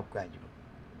ସ୍ନେହ ଯାହାକୁ କୁହାଯିବ।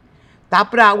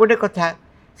 ତାପରେ ଆଉ ଗୋଟେ କଥା,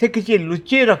 ସେ କିଛି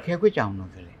ଲୁଚେଇ ରଖିବାକୁ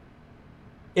ଚାହୁଁନଥିଲେ।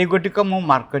 ଏ ଗୋଟିକ ମୁଁ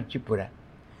ମାର୍କ କରିଛି ପୁରା।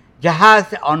 ଯାହା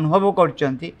ସେ ଅନୁଭବ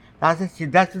କରୁଛନ୍ତି ତାହା ସେ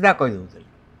ସିଧା କହିଦେଉଥିଲେ।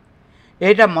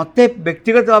 ଏଇଟା ମୋତେ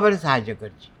ବ୍ୟକ୍ତିଗତ ଭାବରେ ସାହାଯ୍ୟ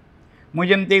କରିଛି। ମୁଁ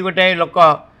ଯେମିତି ଗୋଟାଏ ଲୋକ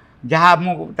ଯାହା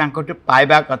ମୁଁ ତାଙ୍କଠୁ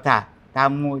ପାଇବା କଥା ତାହା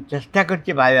ମୁଁ ଚେଷ୍ଟା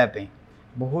କରିଛି ପାଇବା ପାଇଁ।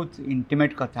 ବହୁତ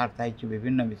ଇଣ୍ଟିମେଟ୍ କଥାବାର୍ତ୍ତା ହେଇଛି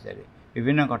ବିଭିନ୍ନ ବିଷୟରେ,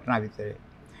 ବିଭିନ୍ନ ଘଟଣା ବିଷୟରେ।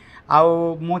 ଆଉ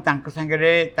ମୁଁ ତାଙ୍କ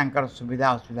ସାଙ୍ଗରେ ତାଙ୍କର ସୁବିଧା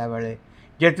ଅସୁବିଧା ବେଳେ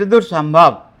ଯେତେ ଦୂର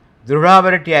ସମ୍ଭବ ଦୃଢ଼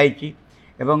ଭାବରେ ଠିଆ ହେଇଛି।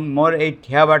 ଏବଂ ମୋର ଏଇ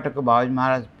ଠିଆ ବାଟକୁ ବାବାଜୀ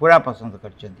ମହାରାଜ ପୁରା ପସନ୍ଦ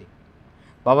କରିଛନ୍ତି।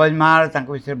 ବାବାଜୀ ମହାରାଜ ତାଙ୍କ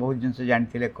ବିଷୟରେ ବହୁତ ଜିନିଷ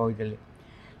ଜାଣିଥିଲେ, କହିଥିଲେ।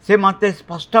 ସେ ମୋତେ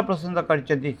ସ୍ପଷ୍ଟ ପସନ୍ଦ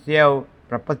କରିଛନ୍ତି, ସେ ଆଉ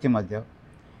ପ୍ରପତି ମଧ୍ୟ,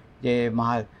 ଯେ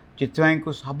ଚିତ୍ତଭାଇଙ୍କୁ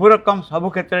ସବୁ ରକମ ସବୁ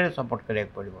କ୍ଷେତ୍ରରେ ସପୋର୍ଟ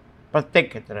କରିବାକୁ ପଡ଼ିବ, ପ୍ରତ୍ୟେକ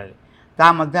କ୍ଷେତ୍ରରେ। ତା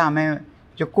ମଧ୍ୟ ଆମେ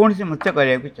ଯେକୌଣସି ମତେ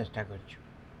କରିବାକୁ ଚେଷ୍ଟା କରିଛୁ।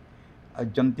 ଆଉ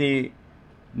ଯେମିତି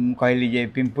ମୁଁ କହିଲି ଯେ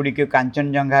ପିମ୍ପୁଡ଼ିକୁ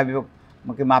କାଞ୍ଚନଜଙ୍ଘା ବି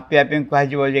ମୋତେ ମାପିବା ପାଇଁ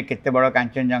କୁହାଯିବ ଯେ କେତେ ବଡ଼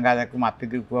କାଞ୍ଚନଜଙ୍ଘା ତାକୁ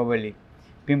ମାପିକି କୁହ ବୋଲି।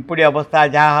 ପିମ୍ପୁଡ଼ି ଅବସ୍ଥା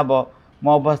ଯାହା ହେବ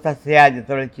ମୋ ଅବସ୍ଥା ସେୟା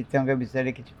ଯେତେବେଳେ ଚିତ୍ରଙ୍କ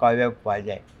ବିଷୟରେ କିଛି କହିବାକୁ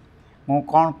କୁହାଯାଏ। ମୁଁ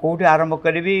କ'ଣ କେଉଁଠି ଆରମ୍ଭ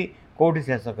କରିବି କେଉଁଠି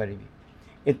ଶେଷ କରିବି,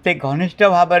 ଏତେ ଘନିଷ୍ଠ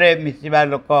ଭାବରେ ମିଶିବା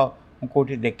ଲୋକ ମୁଁ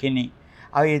କେଉଁଠି ଦେଖିନି,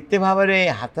 ଆଉ ଏତେ ଭାବରେ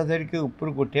ହାତ ଧରିକି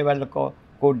ଉପରକୁ ଉଠାଇବା ଲୋକ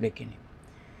କେଉଁଠି ଦେଖିନି।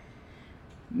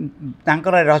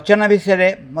 ତାଙ୍କର ରଚନା ବିଷୟରେ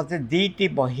ମୋତେ ଦୁଇଟି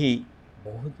ବହି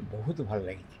ବହୁତ ବହୁତ ଭଲ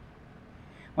ଲାଗିଛି।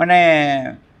 ମାନେ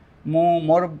ମୁଁ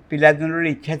ମୋର ପିଲାଦିନରୁ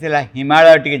ଇଚ୍ଛା ଥିଲା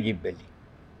ହିମାଳୟ ଟିକେ ଯିବି ବୋଲି।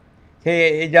 ସେ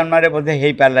ଏ ଜନ୍ମରେ ବୋଧେ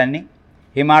ହେଇପାରିଲାନି,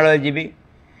 ହିମାଳୟ ଯିବି।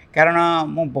 କାରଣ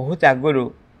ମୁଁ ବହୁତ ଆଗରୁ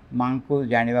ମାଙ୍କୁ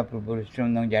ଜାଣିବା ପୂର୍ବରୁ,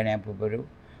 ଶ୍ରୀମନ୍ଦିରଙ୍କୁ ଜାଣିବା ପୂର୍ବରୁ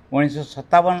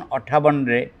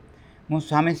 1957-58ରେ ମୁଁ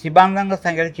ସ୍ୱାମୀ ଶିବାନନ୍ଦଙ୍କ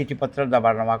ସାଙ୍ଗରେ ଚିଠିପତ୍ର ଦେବା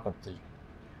ନେବା କରୁଥିଲି।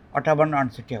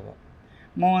 58-59 ହେବ।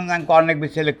 ମୁଁ ତାଙ୍କୁ ଅନେକ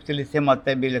ବିଷୟ ଲେଖୁଥିଲି, ସେ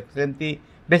ମୋତେ ବି ଲେଖୁଥିଲେ। ଏମିତି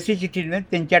ବେଶୀ ଚିଠି ନୁହେଁ,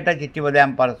 3-4ଟା ଚିଠି ବୋଧେ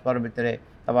ଆମେ ପରସ୍ପର ଭିତରେ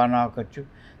ଦେବା ନେବା କରୁଛୁ।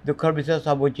 ଦୁଃଖର ବିଷୟ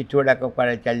ସବୁ ଚିଠି ଗୁଡ଼ାକ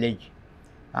କୁଆଡ଼େ ଚାଲିଯାଇଛି।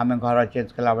 ଆମେ ଘର ଚେଞ୍ଜ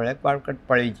କଲାବେଳେ କୁଆଡ଼େ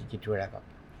ପଳେଇଛି ଚିଠି ଗୁଡ଼ାକ।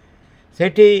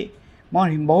 ସେଇଠି ମୋ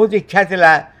ବହୁତ ଇଚ୍ଛା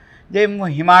ଥିଲା ଯେ ମୁଁ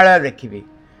ହିମାଳୟ ଦେଖିବି।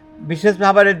 ବିଶେଷ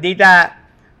ଭାବରେ ଦୁଇଟା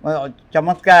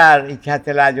ଚମତ୍କାର ଇଚ୍ଛା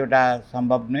ଥିଲା, ଯେଉଁଟା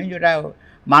ସମ୍ଭବ ନୁହେଁ। ଯେଉଁଟା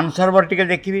ମାନସରୋବର ଟିକେ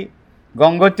ଦେଖିବି,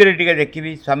 ଗଙ୍ଗୋତ୍ରୀ ଟିକେ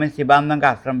ଦେଖିବି, ସ୍ୱାମୀ ଶିବାନନ୍ଦଙ୍କ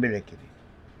ଆଶ୍ରମ ବି ଦେଖିବି।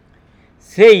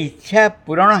 ସେ ଇଚ୍ଛା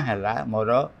ପୂରଣ ହେଲା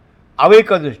ମୋର ଆଉ ଏକ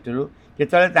ଦୃଷ୍ଟିରୁ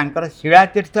ଯେତେବେଳେ ତାଙ୍କର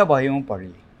ଶିଳାତୀର୍ଥ ବହି ମୁଁ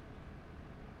ପଢ଼ିଲି।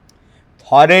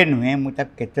 ଥରେ ନୁହେଁ, ମୁଁ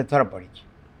ତାକୁ କେତେ ଥର ପଢ଼ିଛି।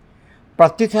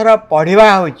 ପ୍ରତିଥର ପଢ଼ିବା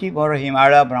ହେଉଛି ମୋର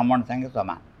ହିମାଳୟ ଭ୍ରମଣ ସାଙ୍ଗେ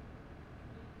ସମାନ।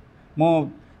 ମୁଁ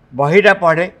ବହିଟା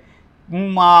ପଢ଼େ,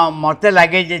 ମୋତେ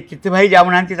ଲାଗେ ଯେ ଚିତୁ ଭାଇ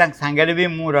ଯାଉନାହାନ୍ତି, ତାଙ୍କ ସାଙ୍ଗରେ ବି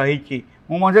ମୁଁ ରହିଛି,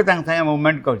 ମୁଁ ମଧ୍ୟ ତାଙ୍କ ସାଙ୍ଗେ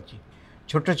ମୁଭମେଣ୍ଟ କରୁଛି।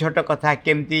 ଛୋଟ ଛୋଟ କଥା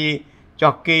କେମିତି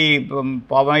ଚକି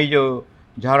ଏଇ ଯେଉଁ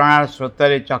ଝରଣାର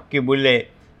ସ୍ରୋତରେ ଚକି ବୁଲେ,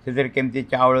 ସେଥିରେ କେମିତି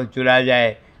ଚାଉଳ ଚୁରାଯାଏ,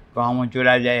 ଗହମ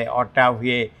ଚୁରାଯାଏ, ଅଟା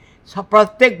ହୁଏ,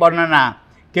 ପ୍ରତ୍ୟେକ ବର୍ଣ୍ଣନା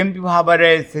କେମିତି ଭାବରେ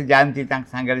ସେ ଯାଆନ୍ତି, ତାଙ୍କ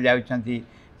ସାଙ୍ଗରେ ଯାଉଛନ୍ତି,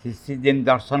 ଯେମିତି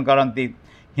ଦର୍ଶନ କରନ୍ତି,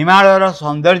 ହିମାଳୟର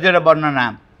ସୌନ୍ଦର୍ଯ୍ୟର ବର୍ଣ୍ଣନା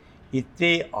ଏତେ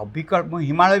ଅବିକଳ। ମୁଁ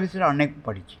ହିମାଳୟ ବିଷୟରେ ଅନେକ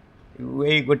ପଢ଼ିଛି,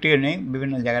 ଏଇ ଗୋଟିଏ ନେଇ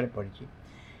ବିଭିନ୍ନ ଜାଗାରେ ପଢ଼ିଛି।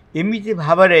 ଏମିତି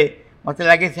ଭାବରେ ମୋତେ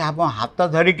ଲାଗେ ସେ ଆମ ହାତ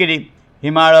ଧରିକିରି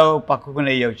ହିମାଳୟ ପାଖକୁ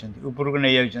ନେଇଯାଉଛନ୍ତି, ଉପରକୁ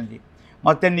ନେଇଯାଉଛନ୍ତି,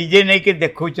 ମୋତେ ନିଜେ ନେଇକି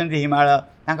ଦେଖାଉଛନ୍ତି ହିମାଳୟ।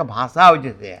 ତାଙ୍କ ଭାଷା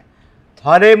ହେଉଛି ସେଇଆ।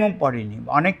 ଥରେ ମୁଁ ପଢ଼ିନି,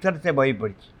 ଅନେକ ଥର ସେ ବହି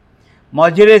ପଢ଼ିଛି।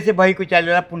 ମଝିରେ ସେ ବହିକୁ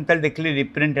ଚାଲିଲା, ପୁଣି ଥରେ ଦେଖିଲି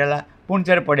ରିପ୍ରିଣ୍ଟ ହେଲା, ପୁଣି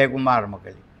ଥରେ ପଢ଼ିବାକୁ ମୁଁ ଆରମ୍ଭ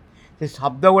କଲି। ସେ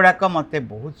ଶବ୍ଦ ଗୁଡ଼ାକ ମୋତେ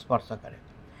ବହୁତ ସ୍ପର୍ଶ କରେ।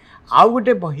 ଆଉ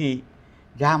ଗୋଟେ ବହି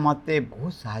ଯାହା ମୋତେ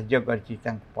ବହୁତ ସାହାଯ୍ୟ କରିଛି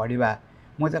ତାଙ୍କୁ ପଢ଼ିବା,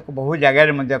 ମୁଁ ତାକୁ ବହୁ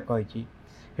ଜାଗାରେ ମଧ୍ୟ କହିଛି,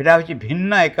 ସେଇଟା ହେଉଛି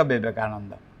ଭିନ୍ନ ଏକ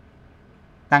ବିବେକାନନ୍ଦ।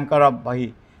 ତାଙ୍କର ବହି,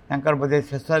 ତାଙ୍କର ବୋଧେ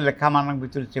ଶେଷ ଲେଖାମାନଙ୍କ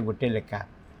ଭିତରୁ ସେ ଗୋଟେ ଲେଖା,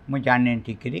 ମୁଁ ଜାଣିନି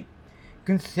ଠିକରି,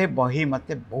 କିନ୍ତୁ ସେ ବହି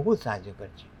ମୋତେ ବହୁତ ସାହାଯ୍ୟ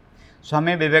କରିଛି।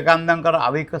 ସ୍ୱାମୀ ବିବେକାନନ୍ଦଙ୍କର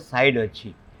ଆଉ ଏକ ସାଇଡ଼୍ ଅଛି,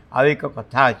 ଆଉ ଏକ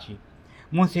କଥା ଅଛି।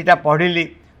 ମୁଁ ସେଇଟା ପଢ଼ିଲି,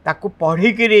 ତାକୁ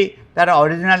ପଢ଼ିକିରି ତା'ର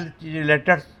ଅରିଜିନାଲ୍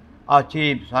ଲେଟର୍ସ ଅଛି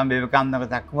ସ୍ୱାମୀ ବିବେକାନନ୍ଦଙ୍କ,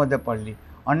 ତାକୁ ମଧ୍ୟ ପଢ଼ିଲି।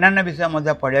 ଅନ୍ୟାନ୍ୟ ବିଷୟ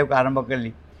ମଧ୍ୟ ପଢ଼ିବାକୁ ଆରମ୍ଭ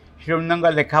କଲି। ଶ୍ରୀମନ୍ଦିରଙ୍କ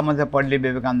ଲେଖା ମଧ୍ୟ ପଢ଼ିଲି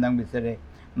ବିବେକାନନ୍ଦଙ୍କ ବିଷୟରେ,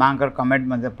 ମାଆଙ୍କର କମେଣ୍ଟ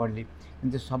ମଧ୍ୟ ପଢ଼ିଲି।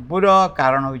 କିନ୍ତୁ ସବୁର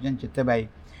କାରଣ ହେଉଛନ୍ତି ଚିତ୍ତ ଭାଇ,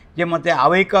 ଯେ ମୋତେ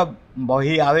ଆଉ ଏକ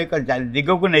ବହି, ଆଉ ଏକ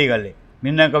ଦିଗକୁ ନେଇଗଲେ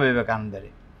ଭିନ୍ନ ଏକ ବିବେକାନନ୍ଦରେ।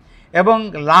 ଏବଂ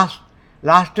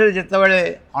ଲାଷ୍ଟରେ ଯେତେବେଳେ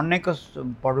ଅନେକ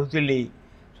ପଢ଼ୁଥିଲି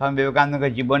ସ୍ୱାମୀ ବିବେକାନନ୍ଦଙ୍କ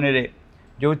ଜୀବନୀରେ,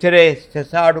 ଯେଉଁଥିରେ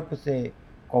ଶେଷ ଆଡ଼କୁ ସେ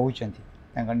କହୁଛନ୍ତି,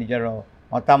 ତାଙ୍କ ନିଜର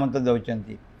ମତାମତ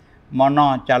ଦେଉଛନ୍ତି, ମନ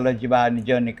ଚାଲ ଯିବା ନିଜ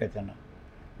ନିକେତନ,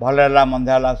 ଭଲ ହେଲା ମନ୍ଦ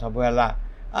ହେଲା ସବୁ ହେଲା,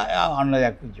 ଅନ୍ୟ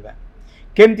ଜାଗାକୁ ଯିବା।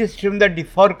 କେମିତି ଶ୍ରୀମନ୍ଦିର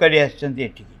ଡିଫର୍ କରି ଆସିଛନ୍ତି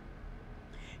ଏଠିକି।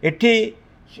 ଏଠି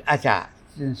ଆଚ୍ଛା,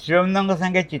 ଶ୍ରୀମନ୍ଦିରଙ୍କ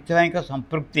ସାଙ୍ଗେ ଚିତ୍ତ ଭାଇଙ୍କ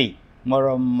ସମ୍ପୃକ୍ତି ମୋର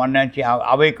ମନେ ଅଛି।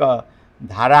 ଆଉ ଏକ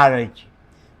ଧାରା ରହିଛି।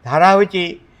 ଧାରା ହେଉଛି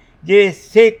ଯେ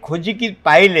ସେ ଖୋଜିକି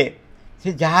ପାଇଲେ, ସେ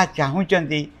ଯାହା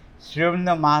ଚାହୁଁଛନ୍ତି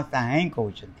ଶ୍ରୀମନ୍ଦିର ମା ତାହା ହିଁ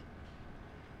କହୁଛନ୍ତି।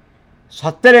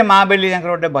 ସତରେ ମା ବୋଲି ତାଙ୍କର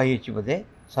ଗୋଟେ ବହି ଅଛି ବୋଧେ,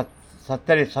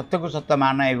 ସତରେ ସତକୁ ସତ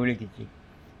ମାନ, ଏଭଳି କିଛି।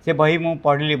 ସେ ବହି ମୁଁ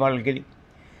ପଢ଼ିଲି ଭଲ କରି।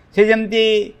 ସେ ଯେମିତି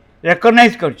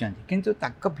ରେକଗ୍ନାଇଜ୍ କରୁଛନ୍ତି, କିନ୍ତୁ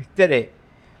ତାଙ୍କ ଭିତରେ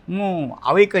ମୁଁ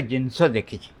ଆଉ ଏକ ଜିନିଷ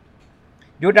ଦେଖିଛି,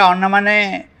 ଯେଉଁଟା ଅନ୍ୟମାନେ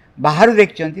ବାହାରୁ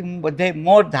ଦେଖିଛନ୍ତି। ମୁଁ ବୋଧେ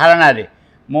ମୋ ଧାରଣାରେ,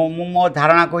 ମୁଁ ମୋ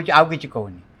ଧାରଣା କହୁଛି, ଆଉ କିଛି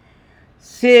କହୁନି।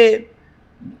 ସେ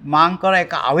ମାଙ୍କର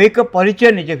ଆଉ ଏକ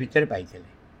ପରିଚୟ ନିଜ ଭିତରେ ପାଇଥିଲେ,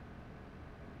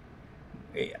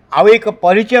 ଆଉ ଏକ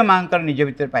ପରିଚୟ ମାଙ୍କର ନିଜ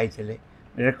ଭିତରେ ପାଇଥିଲେ,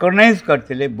 ରେକଗ୍ନାଇଜ୍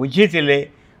କରିଥିଲେ, ବୁଝିଥିଲେ।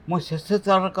 ମୁଁ ଶେଷ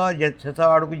ଆଡ଼କୁ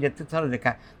ଯେତେ ଥର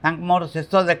ଦେଖା, ମୋର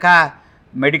ଶେଷ ଦେଖା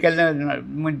ମେଡ଼ିକାଲରେ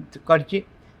ମୁଁ କରିଛି।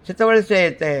 ସେତେବେଳେ ସେ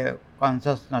ଏତେ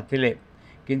କନସିୟସ୍ ନଥିଲେ,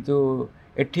 କିନ୍ତୁ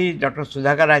ଏଠି ଡକ୍ଟର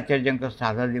ସୁଧାକର ଆଚାର୍ଯ୍ୟଙ୍କ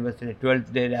ଶ୍ରାଦ୍ଧ ଦିବସରେ 12th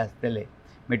ଡେରେ ଆସିଥିଲେ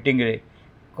ମିଟିଂରେ।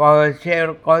 ସେ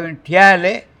ଠିଆ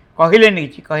ହେଲେ, କହିଲେନି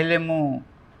କିଛି, କହିଲେ ମୁଁ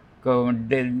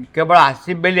କେବଳ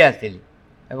ଆସିବି ବୋଲି ଆସିଲି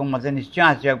ଏବଂ ମୋତେ ନିଶ୍ଚୟ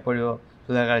ଆସିବାକୁ ପଡ଼ିବ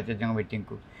ସୁଧାକର ଆଚାର୍ଯ୍ୟଙ୍କ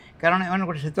ମିଟିଂକୁ। कारण एम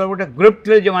गोटे से गोटे ग्रुप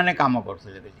थे जो मैंने कम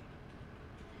करते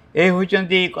ये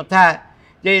होती कथा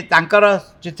जे तांकर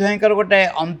चित्तभाईंकर गोटे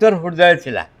अंतर हृदय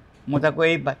थिला मुझे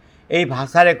यही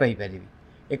भाषा कहीपरि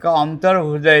एक अंतर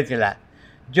हृदय थिला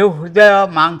जो हृदय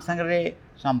माँ सांगे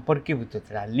संपर्कीभूत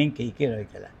था लिंक होकर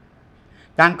रही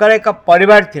तांकर एक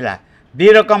परिवार थिला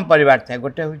दी रकम परिवार था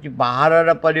गोटे हूँ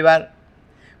बाहर परिवार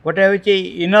गोटे हूँ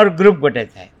इनर ग्रुप गोटे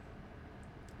थाए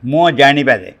मो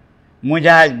जानिबारे मु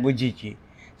जहाँ बुझी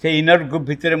से इनर ग्रुप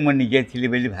भितर मुझे थी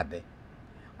बोली भावे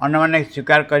अन्य मैंने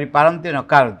स्वीकार करपारती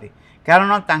नकारती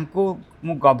कारण तांको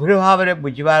मु गभीर भाव में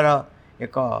बुझार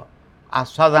एक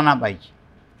आस्वादना पाई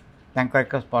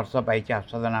एक स्पर्श पाई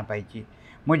आस्वादना पाई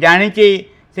मु जानी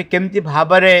से केमती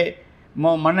भाव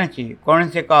मो मन अच्छी कौन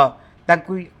से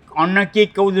अन्य किए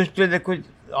कौ दृष्टि देखु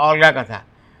अलग कथा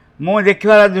मु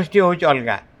देखार दृष्टि हूँ अलग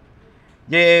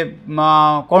जे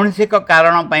कौन से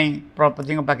कारण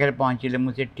प्रपति पाखे पहुँचले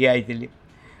मुझे ठियाई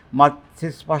मत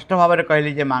स्पष्ट भाव में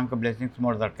कहली जे माँ को ब्लेसिंग्स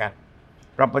मोर दरकार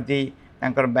प्रपति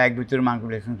तांकर बैग भर माँ को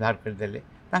ब्लेसिंग्स बाहर करदे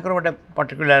गोटे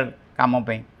पर्टिकुलर काम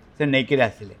से नहीं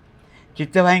आसिले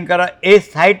चित्तभाईंकर ए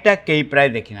साइडटा कई प्राय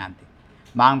देखी ना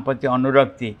माँ प्रति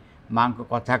अनुरक्ति माँ को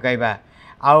कथा कहवा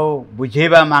आउ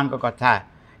बुझेबा माँ को कथा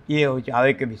ये हूँ आउ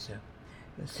एक विषय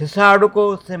शेष आड़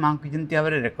को से माँ को जमी भाव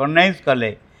में रेकग्नाइज कले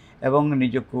एवं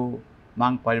निजको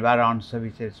माँ परिवार अंश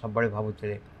विषय सब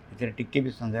भावुले टिके भी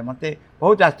संदेह मत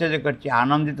बहुत आश्चर्य कर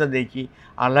आनंदित देती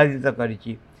आह्लादित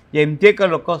करमती एक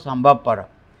लोक संभवपर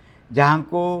जहाँ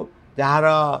को जार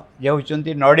जाऊँच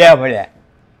नड़िया भाया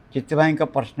चित्तभाई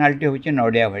पर्सनालीटी हूँ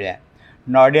नड़िया भाया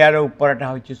नड़ियार उपरटा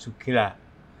हूँ सुखिला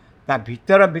ता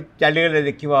भीतर चलीगले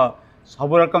देख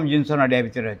सब रकम जिनस नड़िया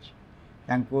भितर अच्छी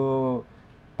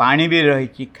पानी भी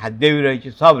रही खाद्य भी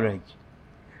रही सब रही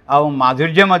आ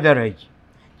माधुर्य रही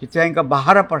चित्तभाई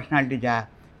बाहर पर्सनालीटी जहाँ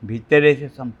भितर से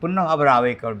संपूर्ण भाव आव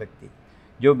एक व्यक्ति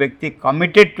जो व्यक्ति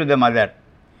कमिटेड टू द मदर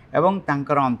एवं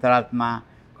तांकर अंतरात्मा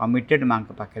कमिटेड माँ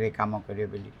के पाखे काम करेंगे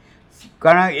बोली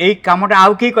कारण यही कमटा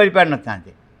आउ कहीं कर न था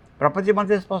प्रपति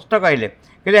मत स्पष्ट कहले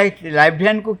कहले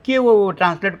लाइब्रेरियन को किए वो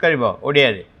ट्रांसलेट कर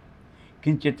ओडिया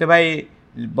कि चित्तभाई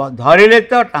धरले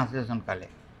तो ट्रांसलेसन कले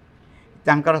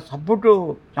तांकर सबुठु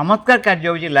चमत्कार कार्य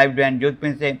हूँ लाइब्रेरियन जो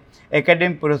से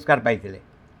एकेडमी पुरस्कार पाई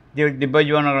जो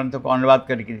दिव्यजीवन ग्रंथ को अनुवाद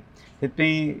करके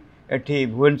एठी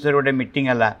भुवनेश्वर गोटे मीटिंग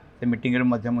है से मीटिंग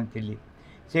थी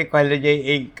सी कहले जे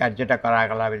यही कार्यटा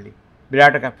करागला बोली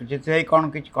विराट कार्य कौन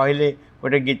कि कहले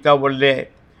गोटे गीत बोलले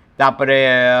तापरे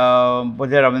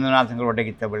बोधे रवींद्रनाथ गोटे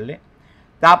गीत बोलले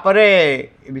तापरे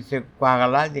विषय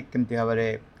कहगला जे केमती भाव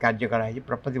में कार्य कराई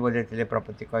प्रपति बोधे थे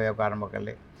प्रपति कहवाक आरंभ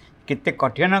कले केते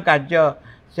कठिन कार्य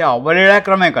से अवलीला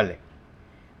क्रमे कले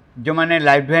जो मैंने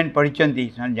लाइब्रेरियन पढ़ी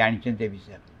जानते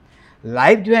विषय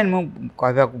लाइब्रेरियन मुझे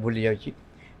कहवाक भूली जाऊँगी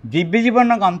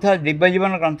दिव्यजीवन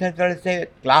ग्रंथ से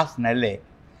क्लास नेले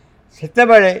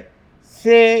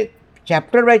से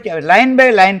chapter by line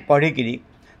by line पढ़ी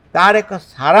तार एक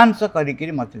सारांश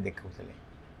करी मत देखते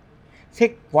से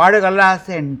कुआड़े गला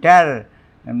से एंटायर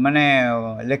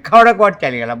माने लेखा गुड़ा कुआड़े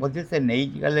चलीगला बोधे से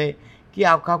नहीं गले कि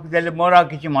आ देले मोर आ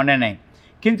किसी मन ना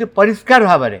किंतु परिष्कार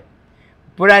भाव में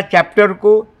पूरा चैप्टर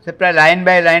को से पूरा लाइन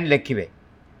बाय लाइन लिखे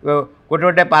गोटे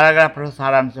गोटे पाराग्राफर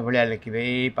सारांश भाया लिखे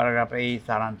यही पाराग्राफ यही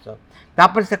सारांश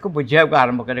तापर से बुझा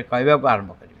आरंभ करें कहवाक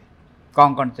आरंभ करेंगे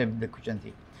कौन कौन से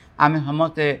देखुं आम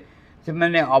समस्ते से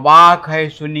मैंने अबाक है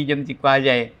सुनी जमी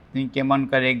कहुए तुम के मन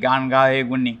करे गान गा है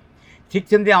गुनी ठीक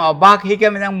से अबाक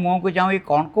हो मुँह को चाहूँ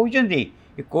कौन कहते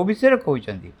ये कौ विषय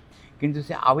कहते किंतु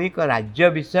से आउ एक राज्य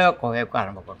विषय कहवाक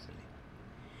आरंभ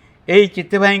करते यही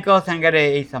चित्तभाई सांगे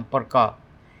यही संपर्क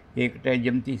एक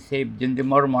जमती से जमी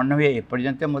मोर मन हुए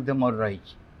एपर्यंत मोर रही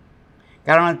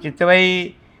कारण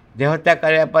चित्तभाई देहत्या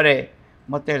करापर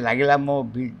मत लगला मो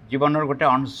जीवन गोटे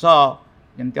अंश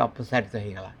जमी अपसारित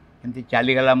होगला जमी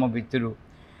चलीगला मो भितर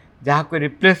जहाँ को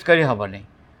रिप्लेस कर हेनी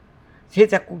से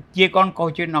किए कौन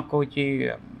कहूँ न कहूँ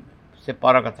से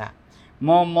पर कथा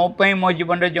मोपाई मो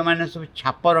जीवन जो मैंने सब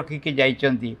छाप रखिकी जाइंट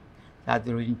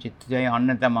चित्तभाई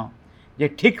अन्यतम जे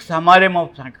ठीक समय मो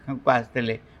को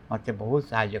आसते मत बहुत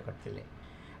साहय करते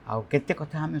आउ केते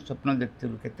कथा आम स्वप्न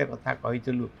देखूँ केते कथा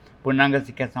कहीलु पूर्णांग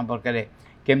शिक्षा संपर्क में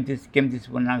केमती केमती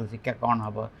पूर्णांग शिक्षा कौन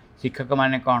हम शिक्षक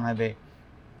मैंने कौन हे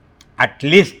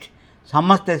आटलिस्ट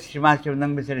समस्ते श्रीमान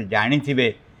श्रीमंद विषय जानी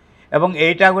एवं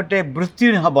एटा गोटे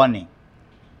वृत्ति हेनी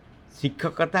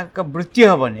शिक्षकता एक वृत्ति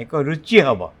हेनी एक रुचि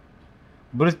हम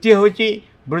वृत्ति हूँ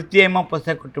वृत्ति मो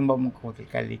पोषा कुटुंब मुझे कहती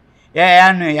खाली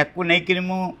या नुहे या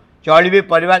नहीं चलि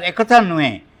परिवार एक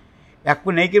नुहे या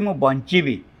नहीं मु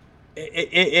बंचीबी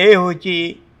ए हूँ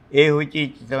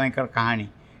चित्तभाईकर कहानी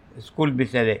स्कूल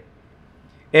विषय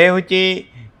ए हूँ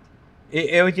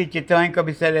ए हूँ चित्तभाई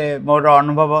विषय मोर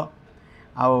अनुभव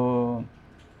आउ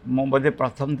मु बोधे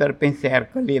प्रथम थर पे सेयार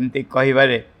कली एमती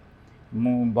कहबारे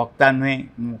मु वक्ता नुहे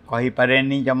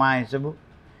मुझे जमा ये सब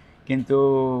किंतु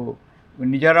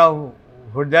निजर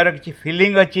हृदय किसी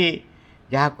फिलिंग अच्छी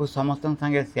जहाँ को समस्त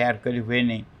संगे सेयार कर हुए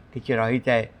नहीं कि रही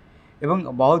थाए एवं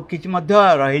बहुत किसी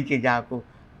रही जहाँ को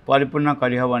परिपूर्ण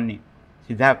करहबनी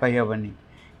सीधा कहीहबनी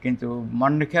किंतु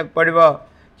मन रखा पड़ो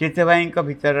चित्तभाई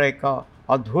भीतर एक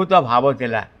अद्भुत भाव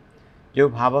थिला जो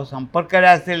भाव संपर्क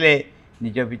आसिले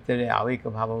निज भितर आउ एक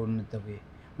भाव उन्नत हुए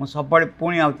मु सब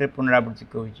पुणी आउ थे पुनरावृत्ति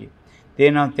कहूँ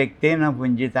तेन त्यक्तेन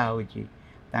भुंजिता होची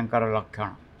तांकर लक्षण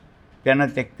तेन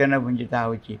त्यक्तेन भुंजिता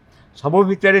होची सबु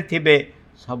भितर थिबे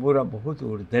सबुर बहुत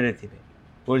ऊर्ध्वे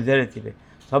थे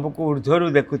सबको ऊर्ध्वरू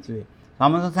देखुए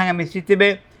समस्त संगे मिसी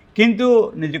थे किंतु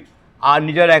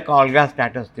निजर एक अलग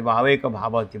स्टाटस थी आउ एक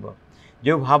भाव थी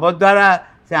जो भाव द्वारा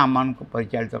से आम को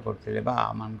परिचालित करते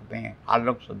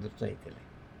आलोक सदृश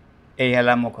होते यही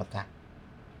है मो कथा।